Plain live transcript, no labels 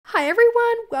Hi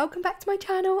everyone, welcome back to my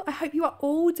channel. I hope you are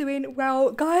all doing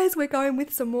well. Guys, we're going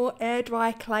with some more air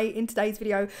dry clay in today's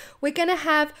video. We're gonna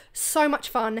have so much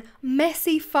fun,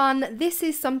 messy fun. This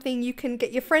is something you can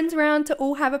get your friends around to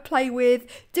all have a play with.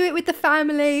 Do it with the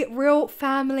family, real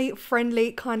family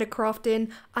friendly kind of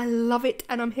crafting. I love it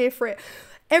and I'm here for it.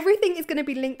 Everything is going to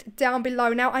be linked down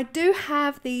below. Now, I do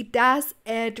have the DAS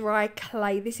Air Dry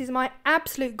Clay. This is my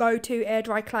absolute go-to air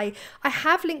dry clay. I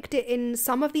have linked it in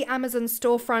some of the Amazon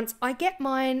storefronts. I get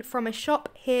mine from a shop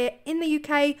here in the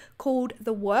UK called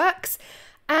The Works.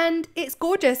 And it's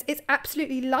gorgeous. It's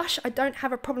absolutely lush. I don't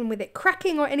have a problem with it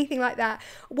cracking or anything like that.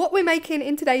 What we're making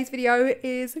in today's video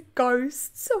is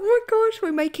ghosts. Oh my gosh,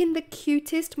 we're making the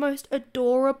cutest, most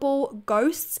adorable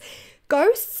ghosts.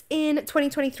 Ghosts in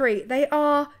 2023, they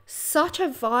are such a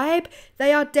vibe.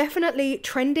 They are definitely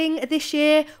trending this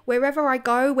year. Wherever I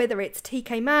go, whether it's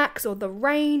TK Maxx or The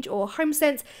Range or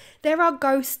HomeSense, there are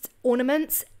ghost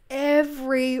ornaments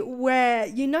everywhere.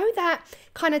 You know that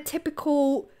kind of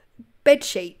typical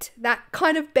bedsheet, that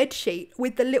kind of bedsheet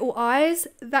with the little eyes?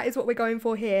 That is what we're going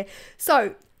for here.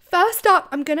 So first up,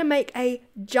 I'm going to make a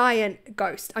giant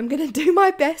ghost. I'm going to do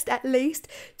my best at least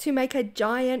to make a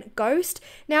giant ghost.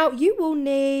 Now, you will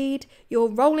need your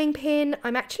rolling pin.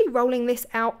 I'm actually rolling this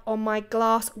out on my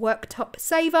glass worktop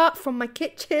saver from my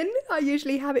kitchen. I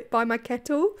usually have it by my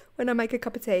kettle when I make a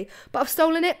cup of tea, but I've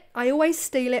stolen it. I always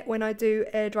steal it when I do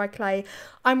air dry clay.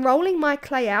 I'm rolling my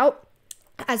clay out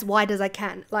as wide as I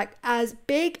can, like as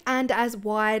big and as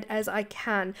wide as I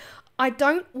can. I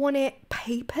don't want it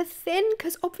paper thin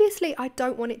because obviously I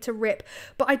don't want it to rip,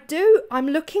 but I'm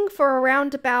looking for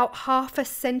around about 1/2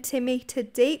 centimeter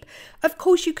deep. Of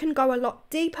course, you can go a lot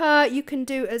deeper, you can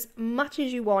do as much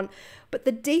as you want, but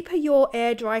the deeper your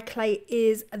air dry clay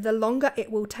is, the longer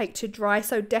it will take to dry,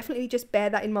 so definitely just bear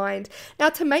that in mind. Now,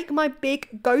 to make my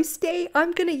big ghosty,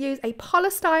 I'm going to use a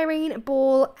polystyrene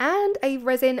ball and a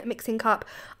resin mixing cup.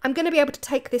 I'm going to be able to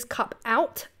take this cup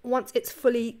out once it's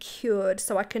fully cured,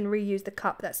 so I can reuse the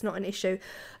cup. That's not an issue.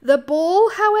 The ball,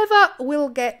 however, will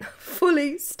get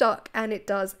fully stuck, and it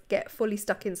does get fully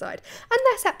stuck inside, and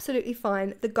that's absolutely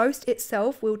fine. The ghost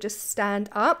itself will just stand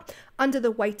up under the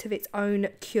weight of its own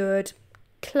cured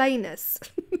clayness.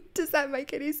 Does that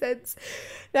make any sense?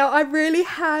 Now, I really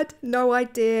had no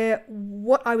idea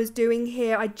what I was doing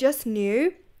here. I just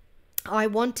knew I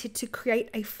wanted to create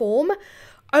a form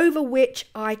over which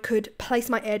I could place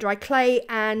my air dry clay,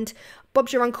 and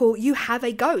Bob's your uncle, you have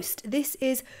a ghost. This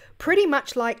is pretty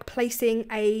much like placing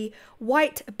a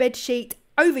white bedsheet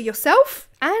over yourself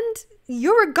and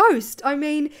you're a ghost. I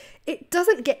mean, it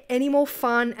doesn't get any more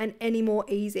fun and any more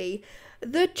easy.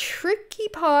 The tricky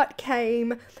part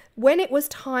came when it was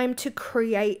time to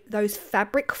create those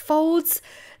fabric folds,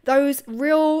 those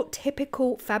real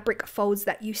typical fabric folds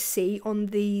that you see on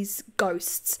these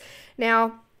ghosts.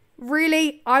 Now,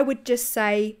 really, I would just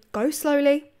say go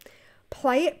slowly,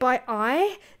 play it by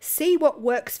eye, see what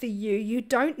works for you. You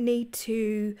don't need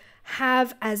to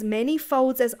have as many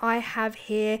folds as I have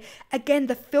here. Again,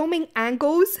 the filming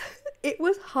angles, it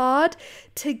was hard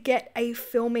to get a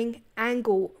filming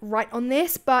angle right on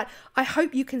this, but I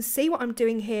hope you can see what I'm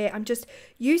doing here. I'm just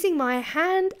using my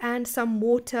hand and some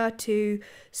water to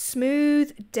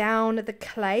smooth down the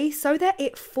clay so that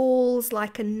it falls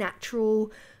like a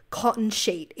natural cotton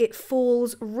sheet. It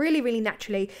falls really, really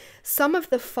naturally. Some of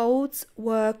the folds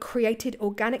were created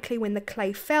organically when the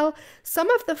clay fell. Some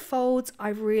of the folds I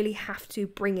really have to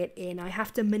bring it in. I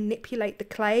have to manipulate the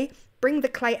clay, bring the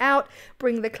clay out,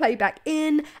 bring the clay back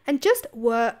in, and just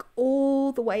work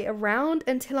all the way around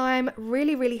until I'm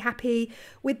really, really happy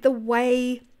with the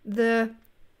way the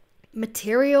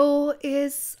material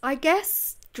is, I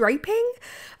guess, draping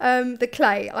the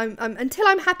clay. Until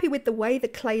I'm happy with the way the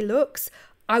clay looks,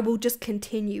 I will just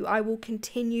continue. I will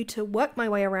continue to work my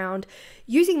way around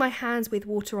using my hands with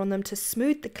water on them to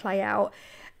smooth the clay out.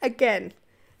 Again,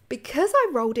 because I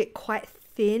rolled it quite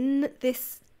thin,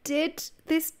 this did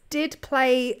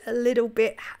play a little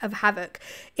bit of havoc.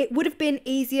 It would have been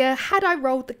easier had I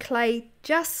rolled the clay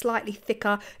just slightly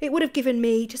thicker. It would have given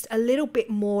me just a little bit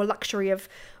more luxury of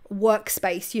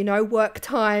workspace, you know, work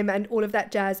time and all of that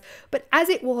jazz. But as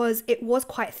it was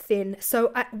quite thin.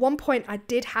 So at one point I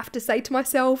did have to say to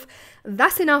myself,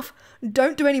 that's enough,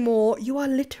 don't do any more. You are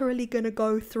literally gonna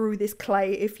go through this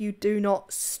clay if you do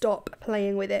not stop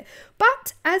playing with it.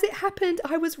 But as it happened,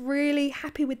 I was really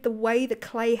happy with the way the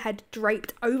clay had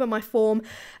draped over my form.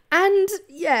 And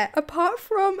yeah, apart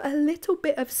from a little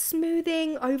bit of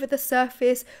smoothing over the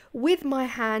surface with my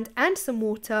hand and some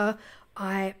water,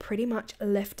 I pretty much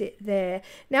left it there.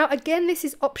 Now, again, this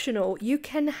is optional. You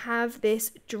can have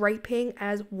this draping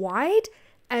as wide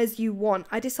as you want.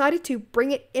 I decided to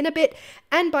bring it in a bit,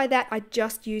 and by that I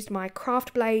just used my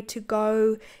craft blade to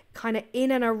go kind of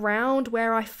in and around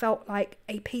where I felt like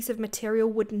a piece of material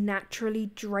would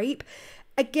naturally drape.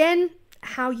 Again,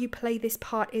 how you play this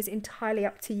part is entirely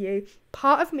up to you.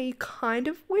 Part of me kind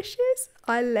of wishes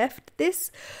I left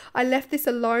this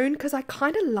alone, because I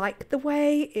kind of like the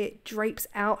way it drapes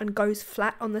out and goes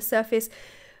flat on the surface.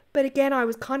 But again, I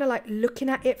was kind of like looking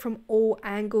at it from all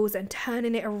angles and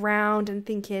turning it around and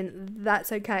thinking,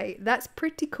 that's okay. That's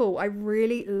pretty cool. I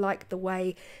really like the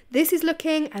way this is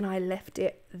looking, and I left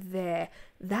it there.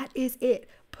 That is it.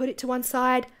 Put it to one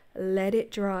side, let it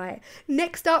dry.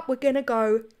 Next up, we're gonna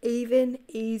go even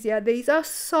easier. These are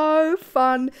so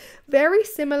fun. Very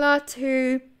similar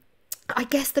to, I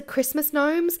guess, the Christmas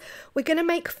gnomes. We're going to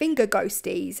make finger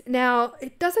ghosties. Now,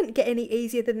 it doesn't get any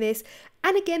easier than this.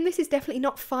 And again, this is definitely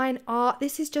not fine art.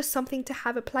 This is just something to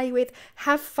have a play with,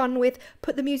 have fun with,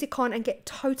 put the music on and get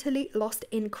totally lost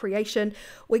in creation.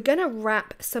 We're going to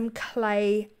wrap some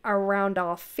clay around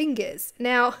our fingers.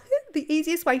 Now, the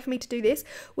easiest way for me to do this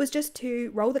was just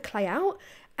to roll the clay out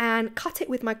and cut it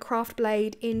with my craft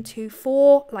blade into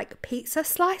 4 like pizza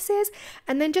slices,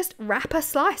 and then just wrap a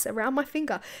slice around my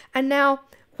finger. And now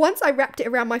once I wrapped it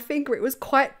around my finger, it was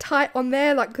quite tight on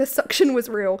there, like the suction was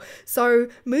real. So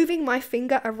moving my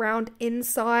finger around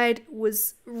inside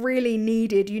was really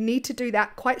needed. You need to do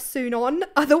that quite soon on,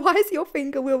 otherwise your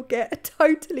finger will get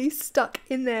totally stuck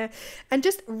in there. And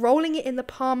just rolling it in the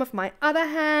palm of my other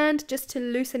hand just to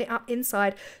loosen it up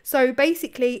inside. So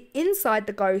basically inside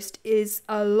the ghost is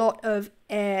a lot of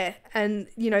air, and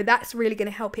you know, that's really going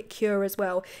to help it cure as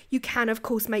well. You can of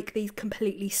course make these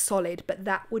completely solid, but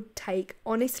that would take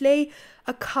honestly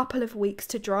a couple of weeks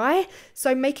to dry.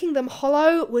 So making them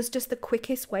hollow was just the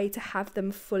quickest way to have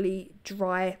them fully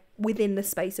dry within the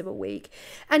space of a week.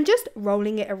 And just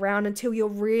rolling it around until you're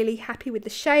really happy with the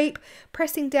shape,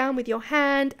 pressing down with your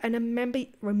hand, and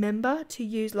remember to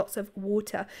use lots of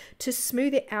water to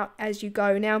smooth it out as you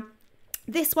go. Now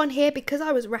this one here, because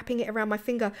I was wrapping it around my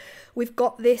finger, we've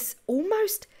got this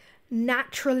almost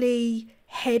naturally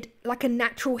like a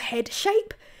natural head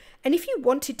shape. And if you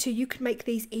wanted to, you could make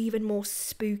these even more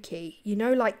spooky, you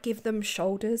know, like give them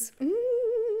shoulders.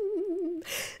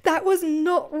 That was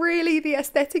not really the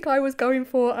aesthetic I was going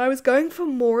for. I was going for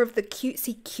more of the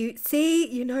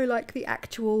cutesy, you know, like the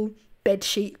actual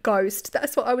bedsheet ghost.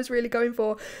 That's what I was really going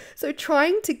for. So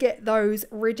trying to get those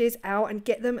ridges out and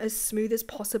get them as smooth as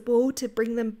possible to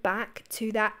bring them back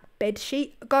to that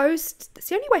bedsheet ghost. That's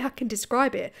the only way I can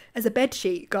describe it, as a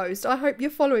bedsheet ghost. I hope you're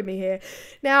following me here.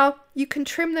 Now you can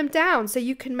trim them down, so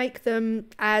you can make them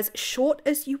as short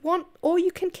as you want, or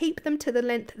you can keep them to the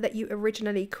length that you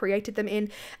originally created them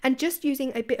in, and just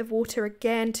using a bit of water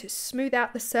again to smooth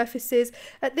out the surfaces.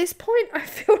 At this point I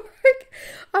feel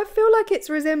like it's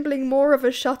resembling more of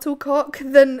a shuttlecock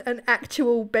than an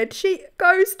actual bedsheet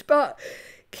ghost, but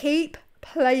keep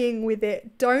playing with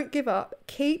it. Don't give up.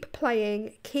 Keep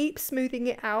playing, keep smoothing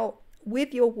it out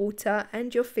with your water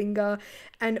and your finger,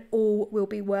 and all will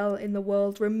be well in the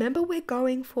world. Remember, we're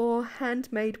going for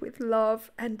handmade with love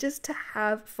and just to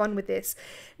have fun with this.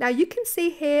 Now you can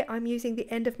see here I'm using the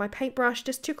end of my paintbrush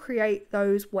just to create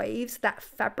those waves, that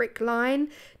fabric line,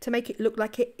 to make it look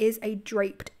like it is a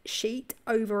draped sheet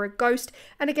over a ghost.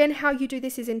 And again, how you do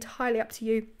this is entirely up to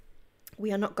you.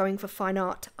 We are not going for fine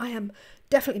art. I am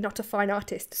definitely not a fine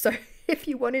artist, so if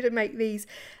you wanted to make these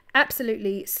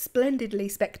absolutely splendidly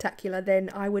spectacular, then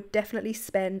I would definitely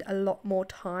spend a lot more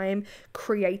time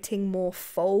creating more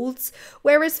folds.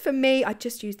 Whereas for me, I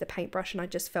just used the paintbrush and I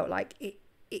just felt like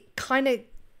it kind of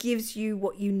gives you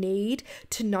what you need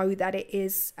to know that it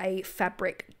is a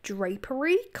fabric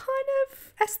drapery kind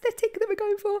of aesthetic that we're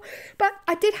going for. But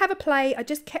I did have a play. I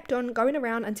just kept on going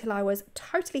around until I was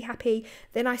totally happy.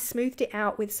 Then I smoothed it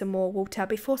out with some more water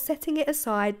before setting it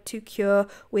aside to cure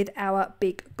with our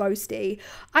big ghosty.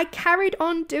 I carried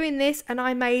on doing this and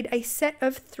I made a set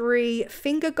of 3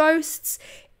 finger ghosts.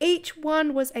 Each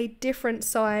one was a different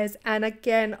size, and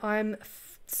again, I'm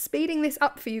speeding this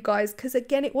up for you guys because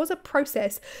again, it was a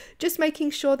process, just making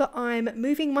sure that I'm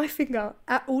moving my finger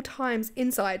at all times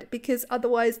inside, because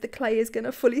otherwise the clay is going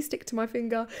to fully stick to my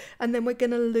finger and then we're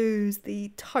going to lose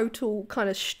the total kind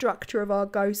of structure of our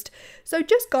ghost. So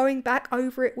just going back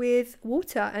over it with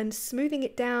water and smoothing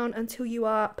it down until you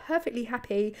are perfectly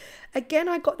happy. Again,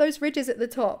 I got those ridges at the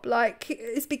top, like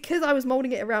it's because I was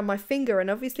molding it around my finger, and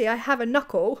obviously I have a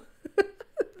knuckle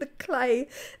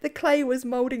the clay was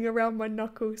molding around my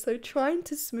knuckle, so trying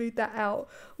to smooth that out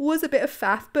was a bit of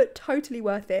faff, but totally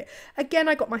worth it. Again,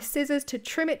 I got my scissors to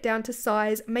trim it down to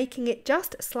size, making it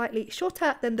just slightly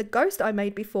shorter than the ghost I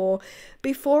made before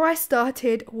I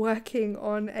started working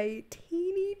on a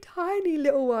teeny tiny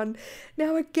little one.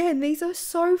 Now again, these are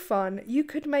so fun. You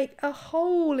could make a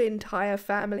whole entire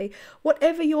family,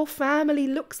 whatever your family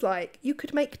looks like. You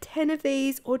could make 10 of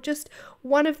these or just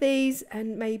one of these,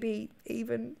 and maybe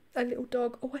even a little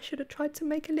dog. Oh, I should have tried to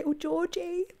make a little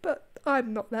Georgie, but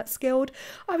I'm not that skilled.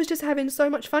 I was just having so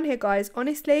much fun here, guys.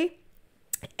 Honestly,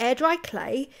 air dry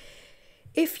clay,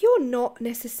 if you're not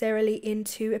necessarily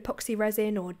into epoxy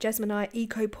resin or Jesmonite,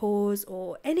 eco pores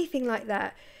or anything like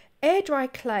that, air dry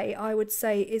clay, I would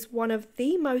say, is one of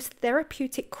the most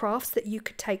therapeutic crafts that you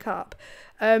could take up.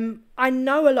 I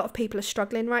know a lot of people are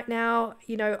struggling right now,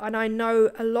 you know, and I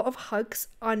know a lot of hugs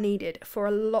are needed for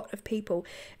a lot of people.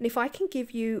 And if I can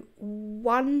give you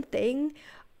one thing,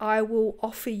 I will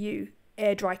offer you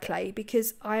air dry clay,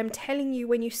 because I am telling you,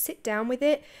 when you sit down with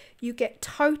it, you get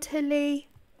totally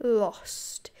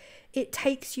lost. It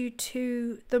takes you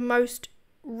to the most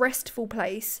restful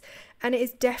place, and it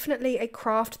is definitely a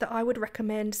craft that I would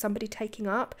recommend somebody taking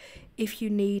up if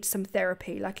you need some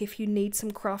therapy. Like if you need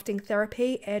some crafting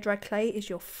therapy, air dry clay is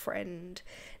your friend.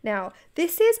 Now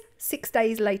this is 6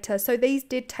 days later, so these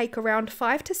did take around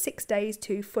 5 to 6 days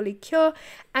to fully cure,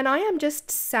 and I am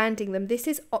just sanding them. This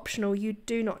is optional, you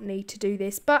do not need to do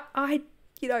this, but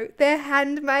you know, they're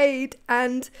handmade,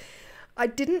 and I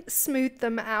didn't smooth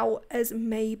them out as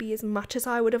much as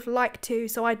I would have liked to,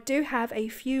 so I do have a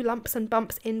few lumps and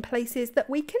bumps in places that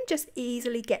we can just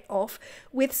easily get off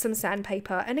with some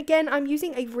sandpaper. And again, I'm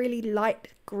using a really light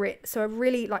grit, so a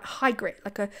really like high grit,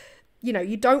 like a, you know,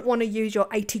 you don't want to use your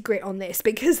 80 grit on this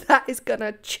because that is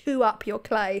gonna chew up your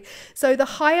clay. So the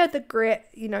higher the grit,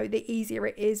 you know, the easier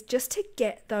it is just to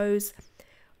get those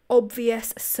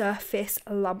obvious surface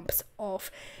lumps off.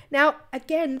 Now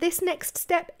again, this next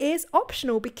step is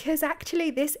optional, because actually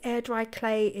this air dry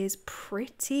clay is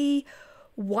pretty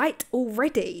white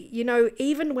already. You know,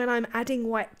 even when I'm adding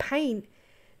white paint,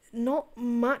 not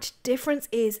much difference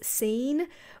is seen,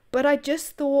 but I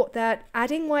just thought that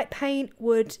adding white paint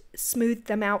would smooth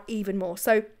them out even more.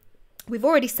 So we've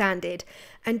already sanded,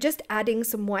 and just adding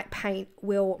some white paint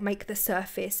will make the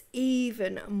surface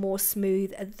even more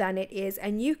smooth than it is.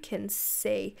 And you can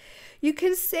see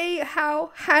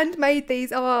how handmade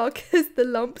these are, because the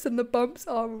lumps and the bumps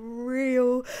are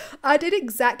real. I did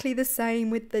exactly the same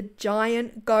with the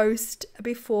giant ghost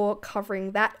before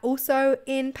covering that also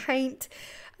in paint.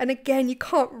 And again, you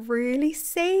can't really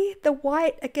see the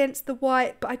white against the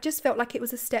white, but I just felt like it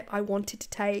was a step I wanted to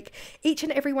take. Each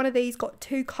and every one of these got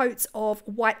 2 coats of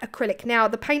white acrylic. Now,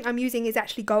 the paint I'm using is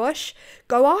actually gouache,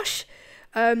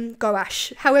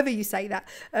 however you say that.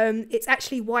 It's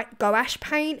actually white gouache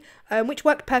paint, which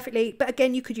worked perfectly. But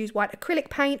again, you could use white acrylic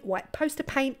paint, white poster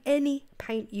paint, any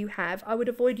paint you have. I would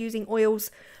avoid using oils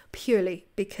purely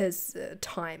because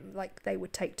time, like they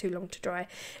would take too long to dry.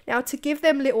 Now, to give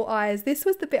them little eyes, this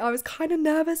was the bit I was kind of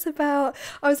nervous about.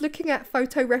 I was looking at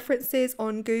photo references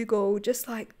on Google, just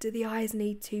like, do the eyes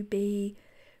need to be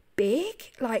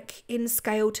big, like in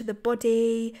scale to the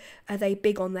body? Are they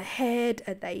big on the head?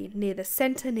 Are they near the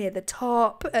center, near the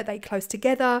top? Are they close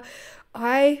together?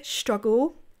 I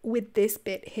struggle with this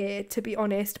bit here, to be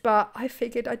honest, but I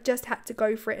figured I just had to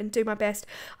go for it and do my best.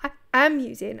 I am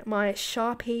using my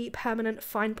Sharpie permanent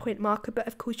fine point marker, but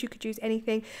of course you could use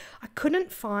anything. I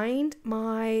couldn't find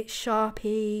my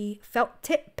Sharpie felt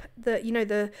tip,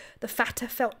 the fatter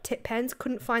felt tip pens,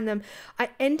 couldn't find them. I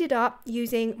ended up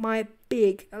using my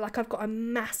big, like I've got a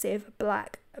massive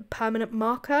black permanent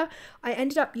marker. I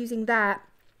ended up using that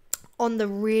on the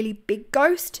really big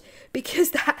ghost, because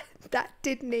that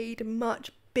did need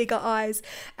much bigger eyes,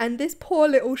 and this poor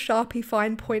little Sharpie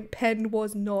fine point pen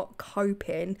was not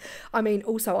coping. I mean,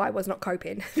 also I was not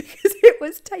coping because it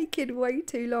was taking way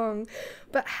too long.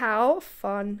 But how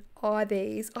fun are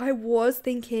these? I was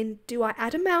thinking, do I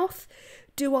add a mouth?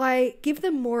 Do I give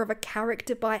them more of a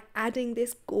character by adding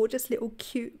this gorgeous little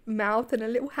cute mouth and a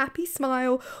little happy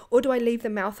smile, or do I leave the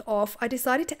mouth off? I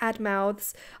decided to add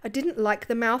mouths. I didn't like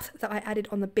the mouth that I added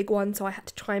on the big one, so I had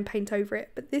to try and paint over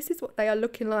it, but this is what they are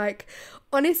looking like.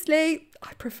 Honestly,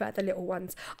 I prefer the little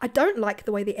ones. I don't like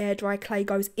the way the air dry clay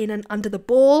goes in and under the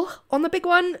ball on the big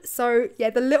one, so yeah,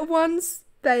 the little ones,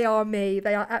 they are me.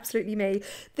 They are absolutely me.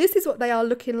 This is what they are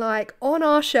looking like on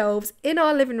our shelves in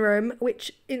our living room,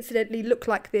 which incidentally look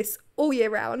like this all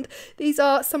year round. These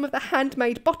are some of the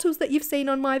handmade bottles that you've seen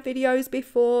on my videos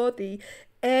before, the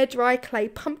air dry clay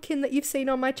pumpkin that you've seen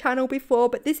on my channel before,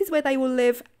 but this is where they will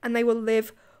live, and they will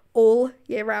live all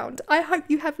year round. I hope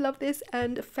you have loved this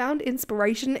and found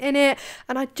inspiration in it,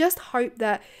 and I just hope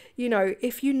that, you know,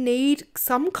 if you need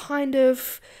some kind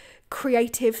of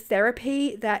creative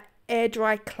therapy, that air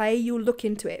dry clay, you'll look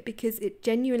into it, because it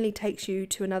genuinely takes you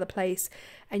to another place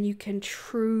and you can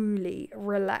truly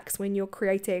relax when you're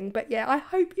creating. But yeah, I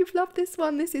hope you've loved this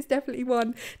one. This is definitely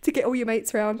one to get all your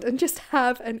mates around and just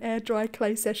have an air dry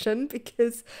clay session,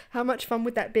 because how much fun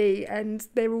would that be? And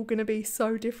they're all going to be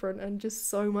so different and just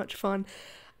so much fun.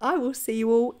 I will see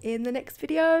you all in the next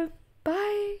video.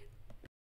 Bye.